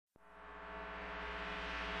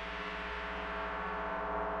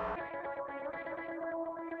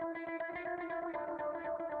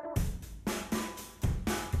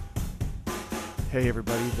Hey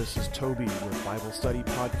everybody, this is Toby with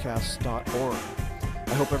BibleStudyPodcasts.org.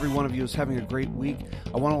 I hope every one of you is having a great week.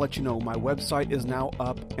 I want to let you know my website is now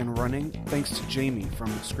up and running thanks to Jamie from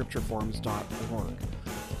ScriptureForums.org.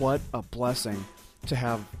 What a blessing to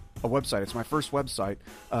have a website. It's my first website,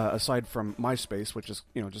 aside from MySpace, which is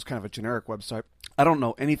just kind of a generic website. I don't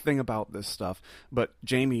know anything about this stuff, but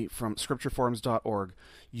Jamie from ScriptureForums.org,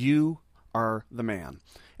 you are the man.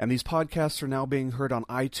 And these podcasts are now being heard on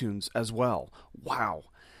iTunes as well. Wow.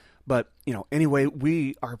 But, anyway,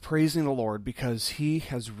 we are praising the Lord because He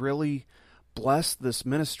has really blessed this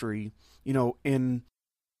ministry, in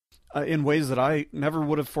ways that I never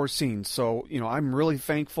would have foreseen. So, I'm really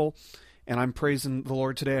thankful, and I'm praising the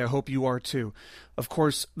Lord today. I hope you are too. Of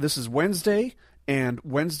course, this is Wednesday, and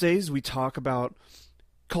Wednesdays we talk about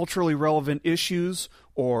culturally relevant issues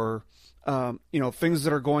or things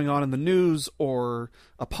that are going on in the news or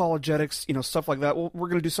apologetics, stuff like that. Well, we're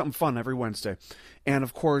going to do something fun every Wednesday. And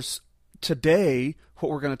of course, today,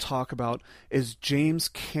 what we're going to talk about is James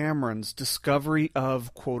Cameron's discovery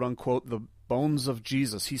of, quote unquote, the bones of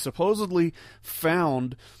Jesus. He supposedly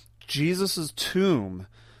found Jesus's tomb,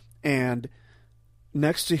 and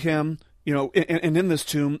next to him, and in this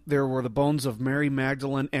tomb, there were the bones of Mary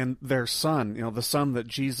Magdalene and their son, the son that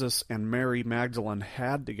Jesus and Mary Magdalene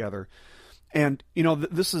had together. And,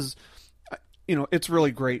 this is, it's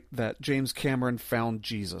really great that James Cameron found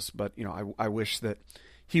Jesus, but, I wish that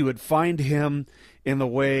he would find him in the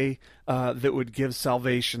way that would give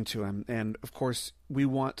salvation to him. And, of course, we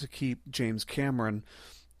want to keep James Cameron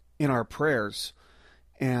in our prayers.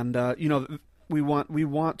 And, we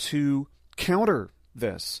want to counter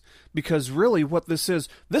this, because really what this is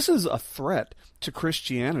a threat to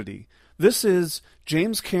Christianity. This is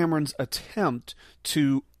James Cameron's attempt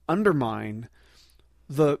to undermine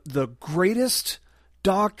the greatest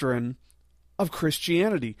doctrine of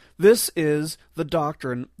Christianity. This is the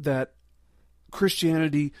doctrine that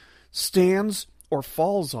Christianity stands or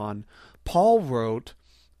falls on. Paul wrote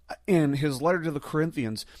in his letter to the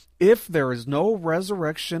Corinthians, "If there is no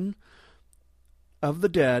resurrection of the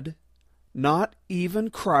dead, not even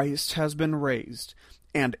Christ has been raised.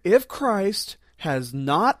 And if Christ has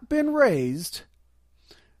not been raised,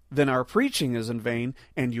 then our preaching is in vain,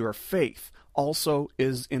 and your faith also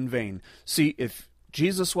is in vain." See, if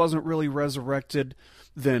Jesus wasn't really resurrected,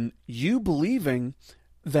 then you believing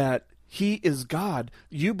that He is God,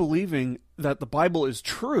 you believing that the Bible is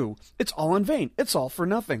true, it's all in vain. It's all for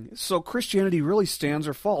nothing. So Christianity really stands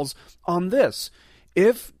or falls on this.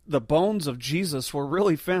 If the bones of Jesus were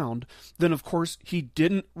really found, then of course He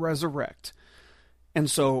didn't resurrect.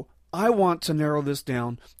 And so I want to narrow this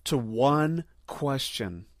down to one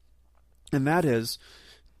question. And that is,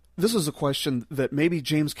 this is a question that maybe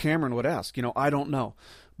James Cameron would ask. I don't know.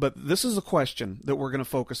 But this is a question that we're going to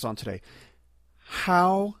focus on today.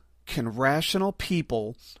 How can rational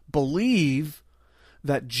people believe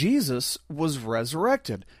that Jesus was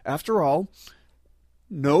resurrected? After all,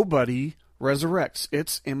 nobody resurrects.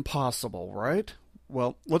 It's impossible, right?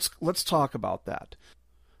 Well, let's talk about that.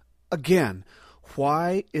 Again,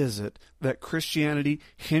 why is it that Christianity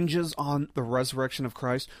hinges on the resurrection of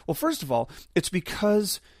Christ? Well, first of all, it's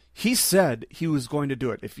because He said He was going to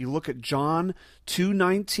do it. If you look at John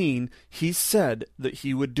 2:19, He said that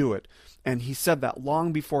He would do it. And He said that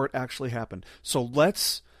long before it actually happened. So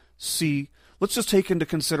let's just take into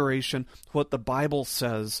consideration what the Bible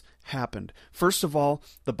says happened. First of all,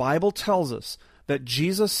 the Bible tells us that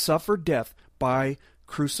Jesus suffered death by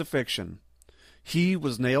crucifixion. He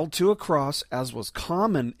was nailed to a cross, as was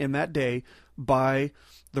common in that day, by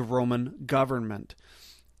the Roman government.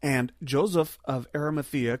 And Joseph of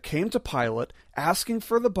Arimathea came to Pilate asking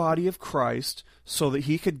for the body of Christ so that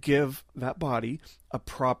he could give that body a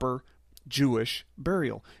proper Jewish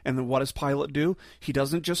burial. And then what does Pilate do? He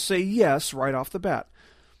doesn't just say yes right off the bat.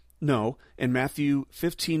 No, in Matthew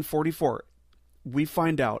 15:44, we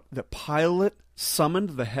find out that Pilate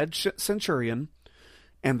summoned the head centurion,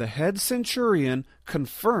 and the head centurion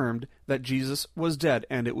confirmed that Jesus was dead,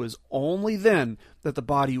 and it was only then that the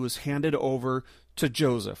body was handed over to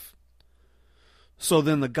Joseph. So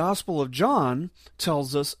then the Gospel of John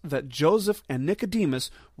tells us that Joseph and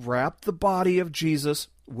Nicodemus wrapped the body of Jesus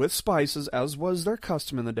with spices, as was their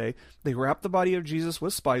custom in the day. They wrapped the body of Jesus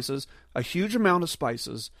with spices, a huge amount of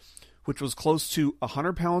spices, which was close to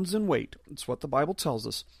 100 pounds in weight. That's what the Bible tells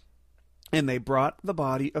us. And they brought the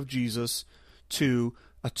body of Jesus to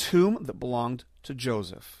a tomb that belonged to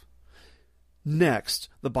Joseph. Next,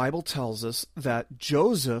 the Bible tells us that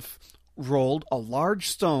Joseph rolled a large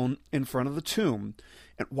stone in front of the tomb.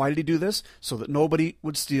 And why did he do this? So that nobody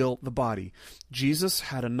would steal the body. Jesus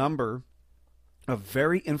had a number of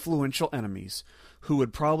very influential enemies. who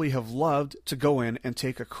would probably have loved to go in and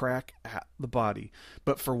take a crack at the body.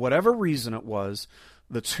 But for whatever reason it was,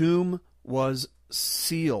 the tomb was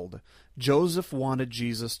sealed. Joseph wanted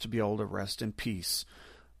Jesus to be able to rest in peace.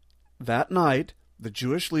 That night, the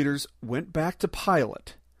Jewish leaders went back to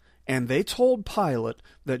Pilate, and they told Pilate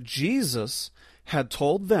that Jesus had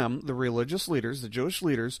told them, the religious leaders, the Jewish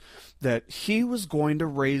leaders, that he was going to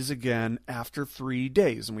rise again after 3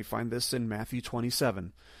 days. And we find this in Matthew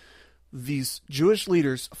 27. These Jewish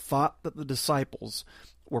leaders thought that the disciples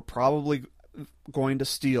were probably going to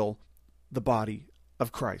steal the body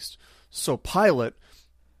of Christ. So Pilate,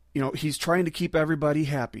 he's trying to keep everybody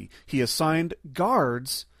happy. He assigned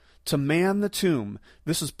guards to man the tomb.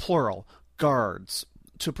 This is plural, guards,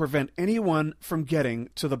 to prevent anyone from getting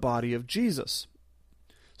to the body of Jesus.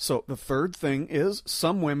 So the third thing is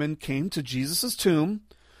some women came to Jesus' tomb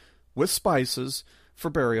with spices for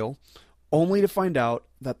burial, only to find out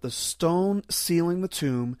that the stone sealing the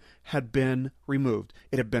tomb had been removed.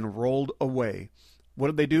 It had been rolled away. What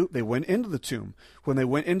did they do? They went into the tomb. When they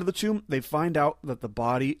went into the tomb, they find out that the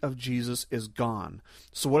body of Jesus is gone.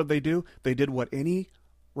 So what did they do? They did what any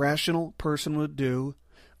rational person would do.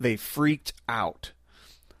 They freaked out.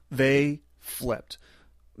 They flipped.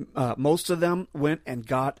 Most of them went and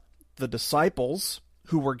got the disciples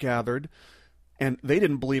who were gathered, and they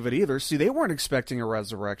didn't believe it either. See, they weren't expecting a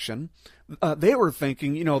resurrection. They were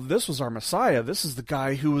thinking, this was our Messiah. This is the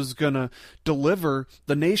guy who was going to deliver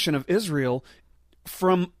the nation of Israel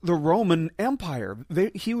from the Roman Empire.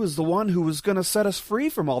 He was the one who was going to set us free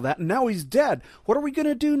from all that, and now he's dead. What are we going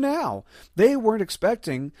to do now? They weren't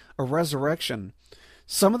expecting a resurrection.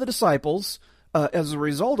 Some of the disciples, as a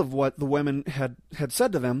result of what the women had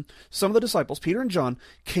said to them, some of the disciples, Peter and John,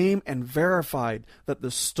 came and verified that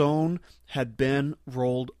the stone had been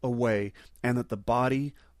rolled away and that the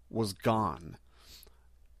body was gone.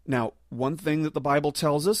 Now, one thing that the Bible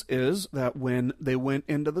tells us is that when they went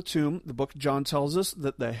into the tomb, the book of John tells us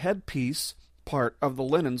that the headpiece part of the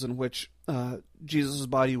linens in which Jesus'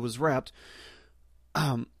 body was wrapped,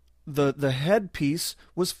 the headpiece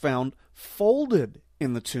was found folded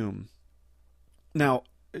in the tomb. Now,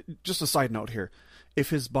 just a side note here. If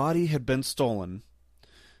his body had been stolen,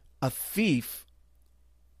 a thief,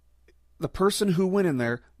 the person who went in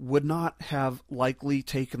there, would not have likely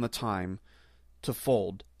taken the time to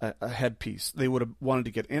fold a headpiece. They would have wanted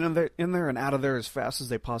to get in there and out of there as fast as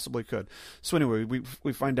they possibly could. So anyway,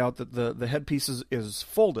 we find out that the headpiece is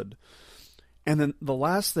folded. And then the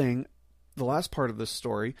last part of this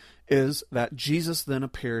story is that Jesus then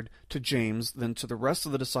appeared to James, then to the rest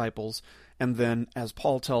of the disciples, and then, as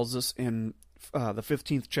Paul tells us in the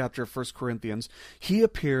 15th chapter of 1 Corinthians, he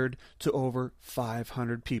appeared to over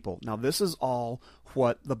 500 people. Now, this is all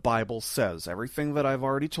what the Bible says. Everything that I've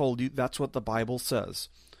already told you, that's what the Bible says.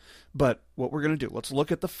 But what we're going to do, let's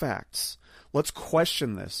look at the facts. Let's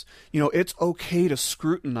question this. It's okay to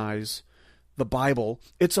scrutinize the Bible.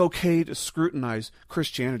 It's okay to scrutinize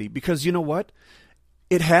Christianity, because you know what?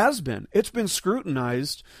 It has been. It's been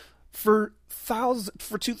scrutinized for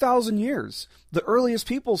 2,000 years. The earliest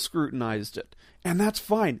people scrutinized it, and that's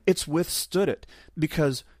fine. It's withstood it,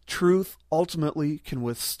 because truth ultimately can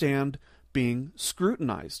withstand being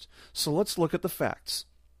scrutinized. So let's look at the facts.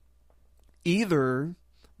 Either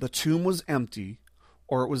the tomb was empty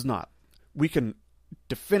or it was not. We can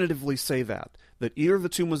definitively say that either the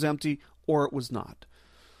tomb was empty or it was not.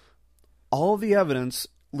 All of the evidence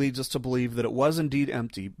leads us to believe that it was indeed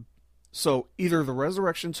empty. So either the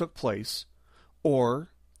resurrection took place or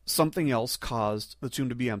something else caused the tomb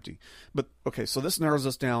to be empty. But okay, so this narrows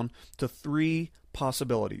us down to 3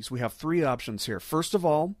 possibilities. We have 3 options here. First of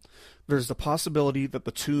all, there's the possibility that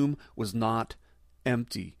the tomb was not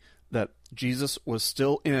empty, that Jesus was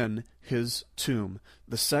still in his tomb.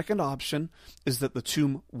 The second option is that the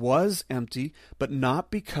tomb was empty, but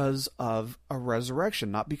not because of a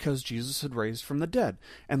resurrection, not because Jesus had raised from the dead.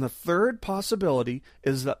 And the third possibility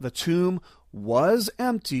is that the tomb was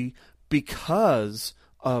empty because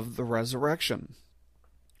of the resurrection.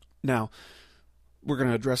 Now, we're going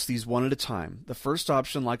to address these one at a time. The first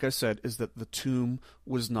option, like I said, is that the tomb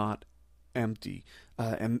was not empty.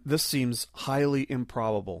 And this seems highly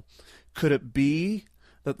improbable. Could it be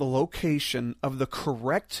that the location of the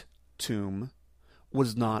correct tomb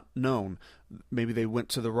was not known? Maybe they went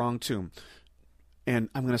to the wrong tomb. And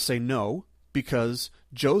I'm going to say no, because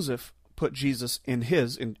Joseph put Jesus in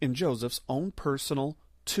Joseph's own personal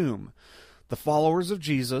tomb. The followers of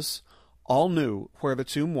Jesus all knew where the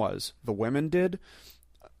tomb was. The women did,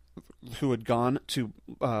 who had gone to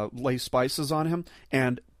lay spices on him,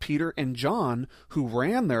 and Peter and John, who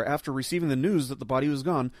ran there after receiving the news that the body was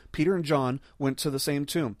gone. Peter and John went to the same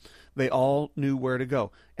tomb. They all knew where to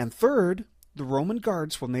go. And third, the Roman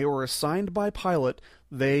guards, when they were assigned by Pilate,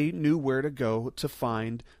 they knew where to go to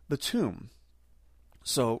find the tomb.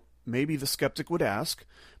 So maybe the skeptic would ask,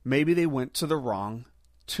 maybe they went to the wrong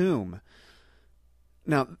tomb.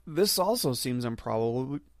 Now, this also seems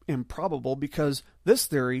improbable because this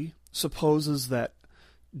theory supposes that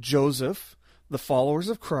Joseph, the followers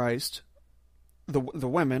of Christ, the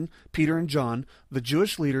women, Peter and John, the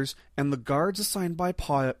Jewish leaders, and the guards assigned by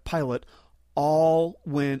Pilate all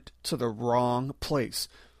went to the wrong place.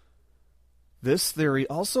 This theory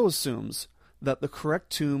also assumes that the correct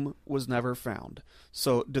tomb was never found.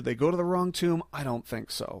 So, did they go to the wrong tomb? I don't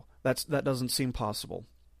think so. That doesn't seem possible.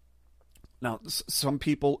 Now, some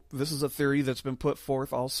people, this is a theory that's been put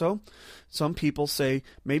forth also. Some people say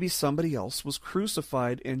maybe somebody else was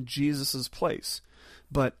crucified in Jesus' place.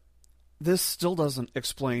 But this still doesn't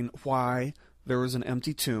explain why there was an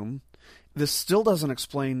empty tomb. This still doesn't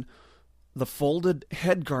explain the folded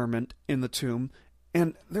head garment in the tomb.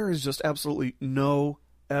 And there is just absolutely no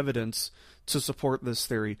evidence to support this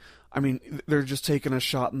theory. I mean, they're just taking a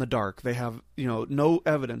shot in the dark. They have, no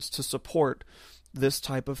evidence to support this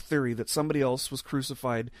type of theory that somebody else was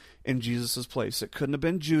crucified in Jesus' place. It couldn't have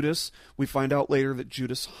been Judas. We find out later that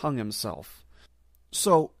Judas hung himself.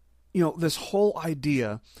 So, this whole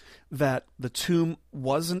idea that the tomb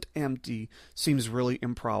wasn't empty seems really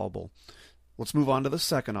improbable. Let's move on to the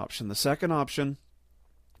second option. The second option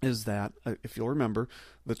is that, if you'll remember,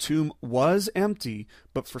 the tomb was empty,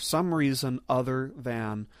 but for some reason other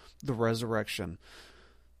than the resurrection.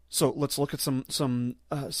 So let's look at some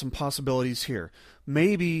possibilities here.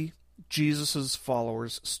 Maybe Jesus'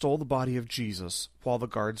 followers stole the body of Jesus while the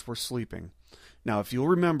guards were sleeping. Now, if you'll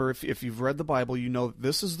remember, if you've read the Bible, you know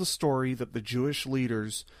this is the story that the Jewish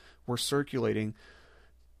leaders were circulating.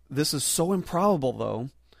 This is so improbable, though.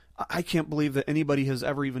 I can't believe that anybody has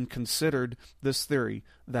ever even considered this theory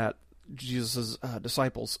that Jesus'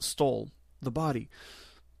 disciples stole the body.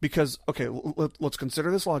 Because, okay, let's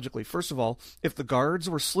consider this logically. First of all, if the guards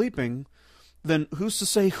were sleeping, then who's to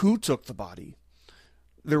say who took the body?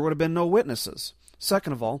 There would have been no witnesses.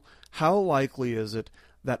 Second of all, how likely is it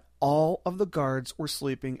that all of the guards were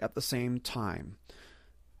sleeping at the same time?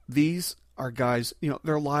 These are guys,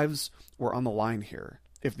 their lives were on the line here.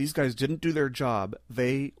 If these guys didn't do their job,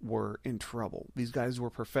 they were in trouble. These guys were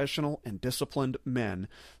professional and disciplined men,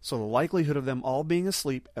 so the likelihood of them all being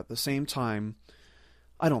asleep at the same time,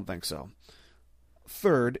 I don't think so.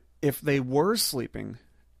 Third, if they were sleeping,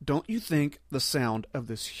 don't you think the sound of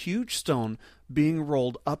this huge stone being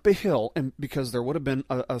rolled up a hill, and because there would have been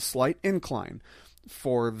a slight incline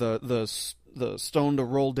for the stone to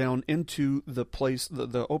roll down into the place,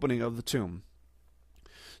 the opening of the tomb.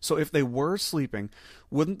 So if they were sleeping,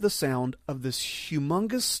 wouldn't the sound of this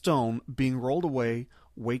humongous stone being rolled away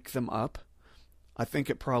wake them up? I think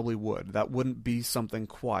it probably would. That wouldn't be something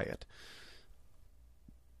quiet.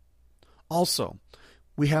 Also,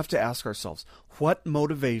 we have to ask ourselves, what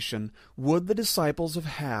motivation would the disciples have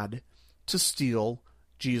had to steal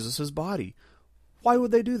Jesus' body? Why would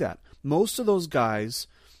they do that? Most of those guys,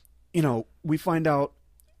 we find out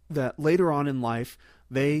that later on in life,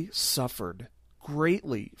 they suffered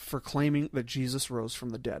greatly for claiming that Jesus rose from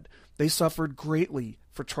the dead. They suffered greatly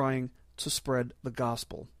for trying to spread the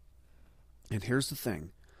gospel. And here's the thing.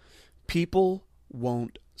 People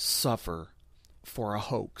won't suffer for a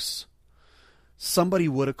hoax. Somebody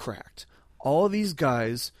would have cracked. All of these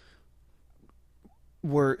guys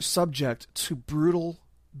were subject to brutal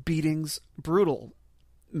beatings, brutal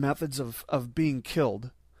methods of being killed.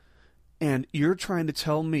 And you're trying to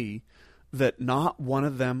tell me that not one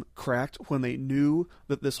of them cracked when they knew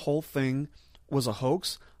that this whole thing was a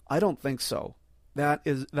hoax? I don't think so.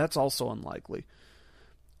 That's also unlikely.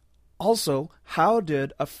 Also, how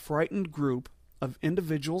did a frightened group of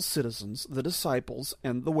individual citizens, the disciples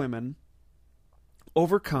and the women,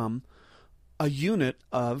 overcome a unit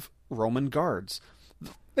of Roman guards?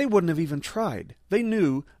 They wouldn't have even tried. They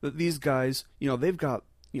knew that these guys, they've got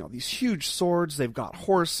these huge swords, they've got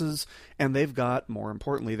horses, and they've got, more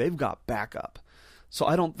importantly, they've got backup. So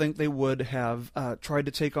I don't think they would have tried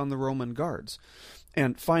to take on the Roman guards.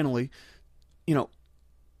 And finally,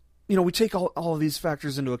 we take all of these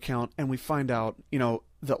factors into account, and we find out,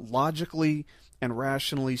 that logically and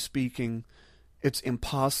rationally speaking, it's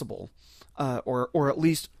impossible, or at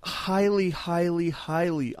least highly, highly,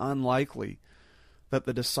 highly unlikely that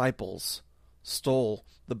the disciples stole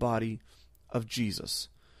the body of Jesus.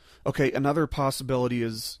 Okay, another possibility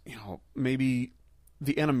is, maybe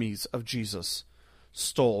the enemies of Jesus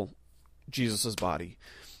stole Jesus' body.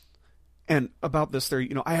 And about this theory,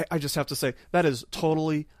 I just have to say, that is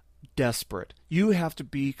totally desperate. You have to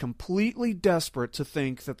be completely desperate to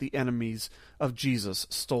think that the enemies of Jesus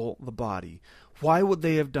stole the body. Why would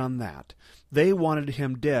they have done that? They wanted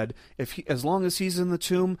him dead. As long as he's in the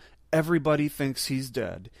tomb, everybody thinks he's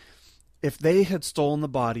dead. If they had stolen the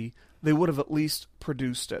body, they would have at least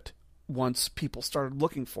produced it once people started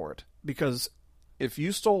looking for it. Because if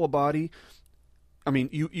you stole a body, I mean,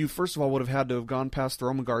 you first of all would have had to have gone past the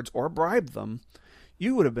Roman guards or bribed them.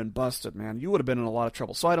 You would have been busted, man. You would have been in a lot of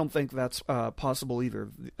trouble. So I don't think that's possible either.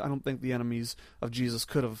 I don't think the enemies of Jesus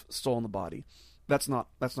could have stolen the body. That's not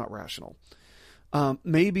rational.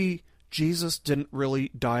 Maybe Jesus didn't really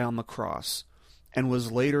die on the cross and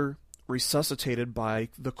was later resuscitated by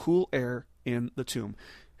the cool air in the tomb.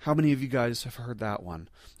 How many of you guys have heard that one?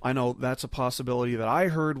 I know that's a possibility that I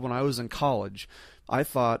heard when I was in college. I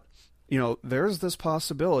thought, there's this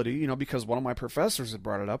possibility, because one of my professors had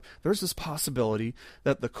brought it up, there's this possibility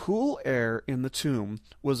that the cool air in the tomb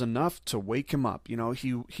was enough to wake him up.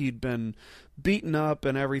 He'd been beaten up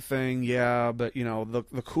and everything, yeah, but,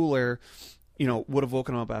 the cool air, would have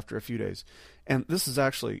woken him up after a few days. And this is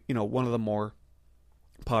actually, one of the more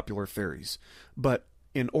popular theories. But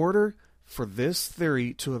in order for this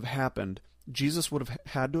theory to have happened, Jesus would have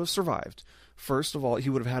had to have survived. First of all, he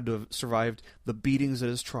would have had to have survived the beatings at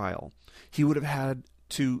his trial. He would have had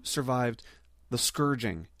to survive the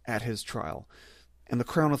scourging at his trial and the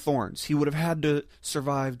crown of thorns. He would have had to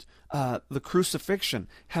survive the crucifixion,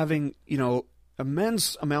 having,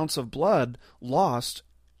 immense amounts of blood lost,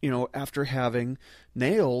 after having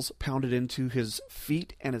nails pounded into his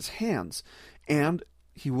feet and his hands. And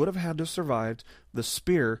he would have had to survive the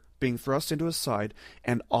spear being thrust into his side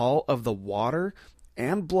and all of the water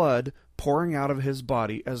and blood pouring out of his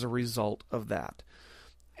body as a result of that.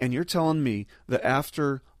 And you're telling me that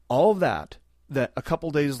after all of that a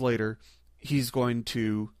couple days later, he's going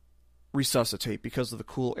to resuscitate because of the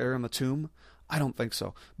cool air in the tomb? I don't think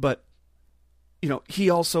so. But, he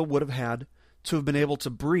also would have had to have been able to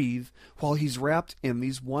breathe while he's wrapped in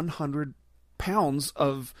these 100 pounds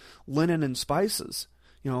of linen and spices.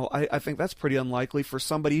 I think that's pretty unlikely for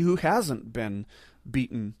somebody who hasn't been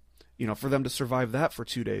beaten, for them to survive that for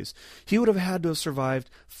 2 days. He would have had to have survived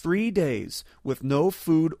 3 days with no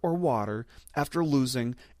food or water after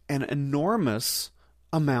losing an enormous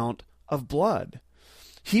amount of blood.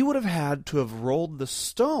 He would have had to have rolled the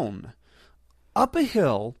stone up a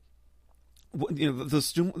hill,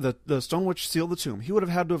 the stone which sealed the tomb. He would have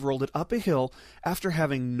had to have rolled it up a hill after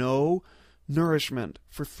having no nourishment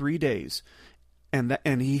for 3 days. And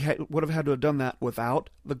he would have had to have done that without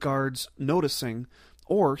the guards noticing,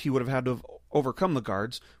 or he would have had to have overcome the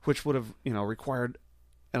guards, which would have, required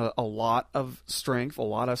a lot of strength, a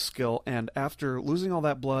lot of skill. And after losing all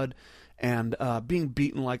that blood and being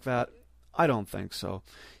beaten like that, I don't think so.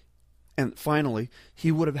 And finally,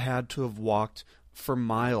 he would have had to have walked for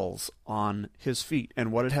miles on his feet.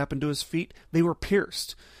 And what had happened to his feet? They were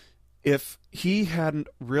pierced. If he hadn't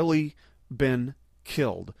really been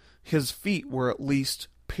killed, his feet were at least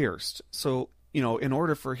pierced. So, in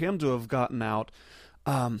order for him to have gotten out,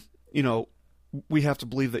 we have to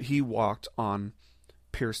believe that he walked on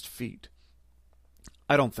pierced feet.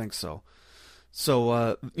 I don't think so.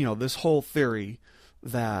 So, this whole theory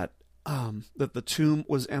that the tomb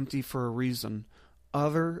was empty for a reason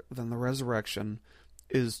other than the resurrection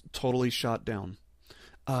is totally shot down.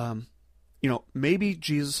 Maybe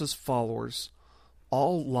Jesus' followers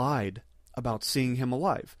all lied about seeing him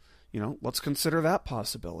alive. Let's consider that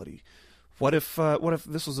possibility. What if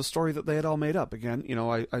this was a story that they had all made up? Again,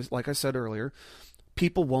 I like I said earlier,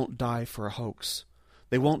 people won't die for a hoax.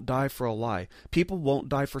 They won't die for a lie. People won't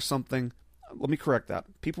die for something. Let me correct that.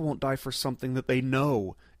 People won't die for something that they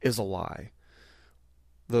know is a lie.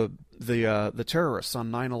 The terrorists on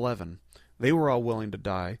 9/11, they were all willing to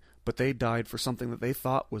die, but they died for something that they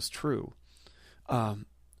thought was true.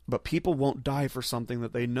 But people won't die for something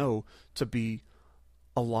that they know to be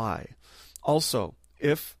a lie. Also,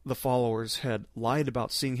 if the followers had lied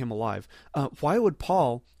about seeing him alive, why would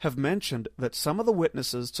Paul have mentioned that some of the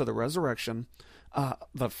witnesses to the resurrection,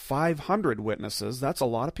 the 500 witnesses, that's a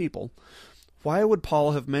lot of people, why would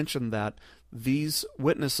Paul have mentioned that these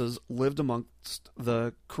witnesses lived amongst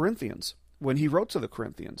the Corinthians when he wrote to the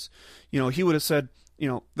Corinthians? He would have said,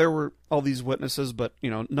 there were all these witnesses, but,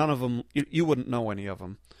 none of them, you wouldn't know any of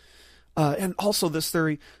them. And also this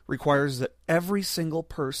theory requires that every single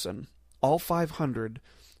person, all 500,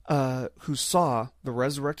 who saw the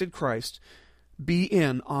resurrected Christ, be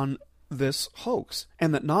in on this hoax,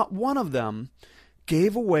 and that not one of them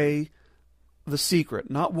gave away the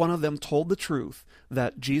secret. Not one of them told the truth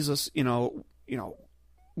that Jesus, we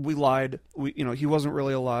lied. He wasn't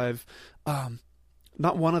really alive.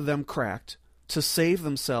 not one of them cracked to save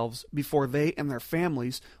themselves before they and their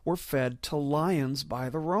families were fed to lions by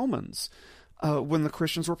the Romans when the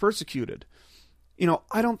Christians were persecuted.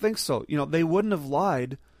 I don't think so. They wouldn't have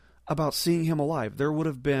lied about seeing him alive. There would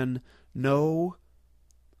have been no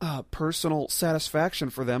personal satisfaction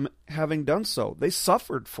for them having done so. They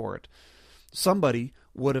suffered for it. Somebody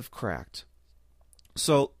would have cracked.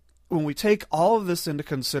 So when we take all of this into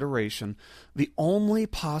consideration, the only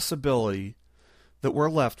possibility that we're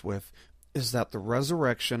left with is that the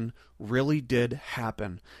resurrection really did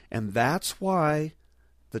happen. And that's why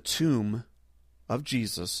the tomb of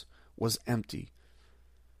Jesus was empty.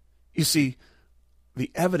 You see,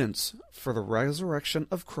 the evidence for the resurrection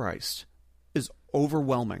of Christ is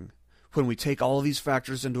overwhelming when we take all of these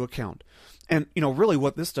factors into account. And, really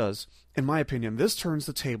what this does, in my opinion, this turns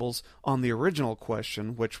the tables on the original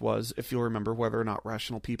question, which was, if you'll remember, whether or not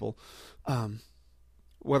rational people can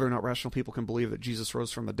believe that Jesus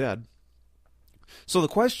rose from the dead. So the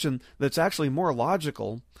question that's actually more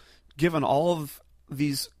logical, given all of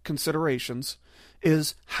these considerations,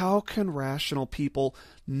 is how can rational people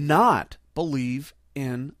not believe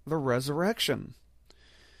in the resurrection?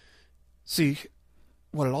 See,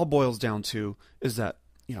 what it all boils down to is that,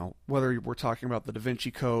 whether we're talking about the Da Vinci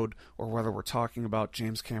Code or whether we're talking about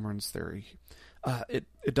James Cameron's theory,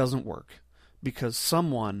 it doesn't work, because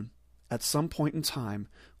someone at some point in time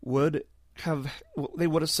would have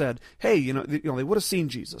said, hey, they would have seen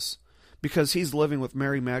Jesus, because he's living with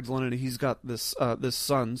Mary Magdalene and he's got this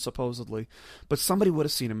son, supposedly. But somebody would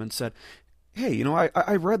have seen him and said, hey,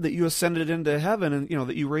 I read that you ascended into heaven and,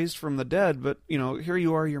 that you raised from the dead, but, here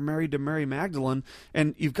you are, you're married to Mary Magdalene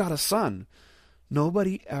and you've got a son.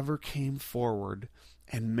 Nobody ever came forward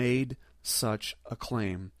and made such a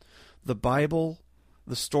claim. The Bible,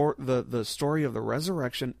 the story of the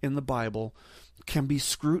resurrection in the Bible can be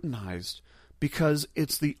scrutinized because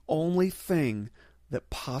it's the only thing that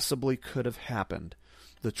possibly could have happened.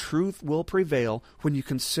 The truth will prevail when you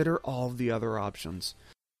consider all of the other options.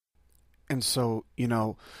 And so,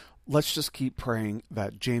 let's just keep praying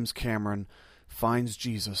that James Cameron finds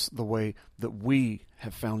Jesus the way that we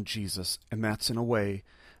have found Jesus, and that's in a way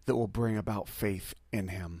that will bring about faith in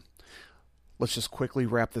him. Let's just quickly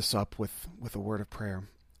wrap this up with a word of prayer.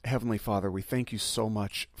 Heavenly Father, we thank you so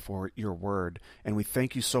much for your word, and we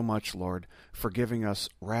thank you so much, Lord, for giving us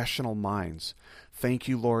rational minds. Thank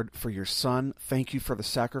you, Lord, for your Son. Thank you for the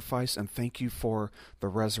sacrifice, and thank you for the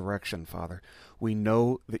resurrection, Father. We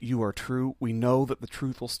know that you are true. We know that the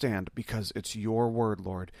truth will stand because it's your word,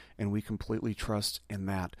 Lord, and we completely trust in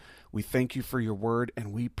that. We thank you for your word,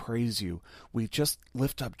 and we praise you. We just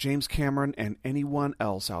lift up James Cameron and anyone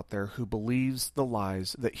else out there who believes the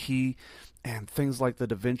lies that he and things like the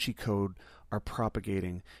Da Vinci Code are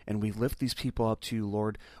propagating, and we lift these people up to you,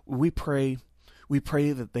 Lord. We pray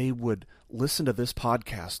that they would listen to this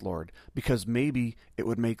podcast, Lord, because maybe it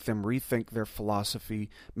would make them rethink their philosophy.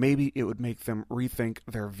 Maybe it would make them rethink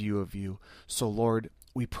their view of you. So, Lord,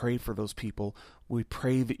 we pray for those people. We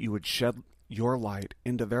pray that you would shed your light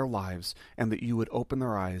into their lives and that you would open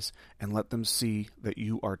their eyes and let them see that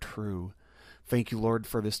you are true. Thank you, Lord,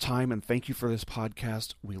 for this time, and thank you for this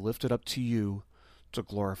podcast. We lift it up to you to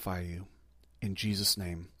glorify you. In Jesus'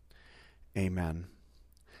 name, amen.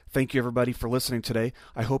 Thank you, everybody, for listening today.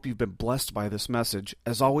 I hope you've been blessed by this message.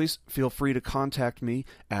 As always, feel free to contact me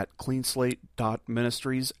at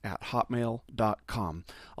cleanslate.ministries@hotmail.com.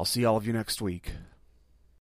 I'll see all of you next week.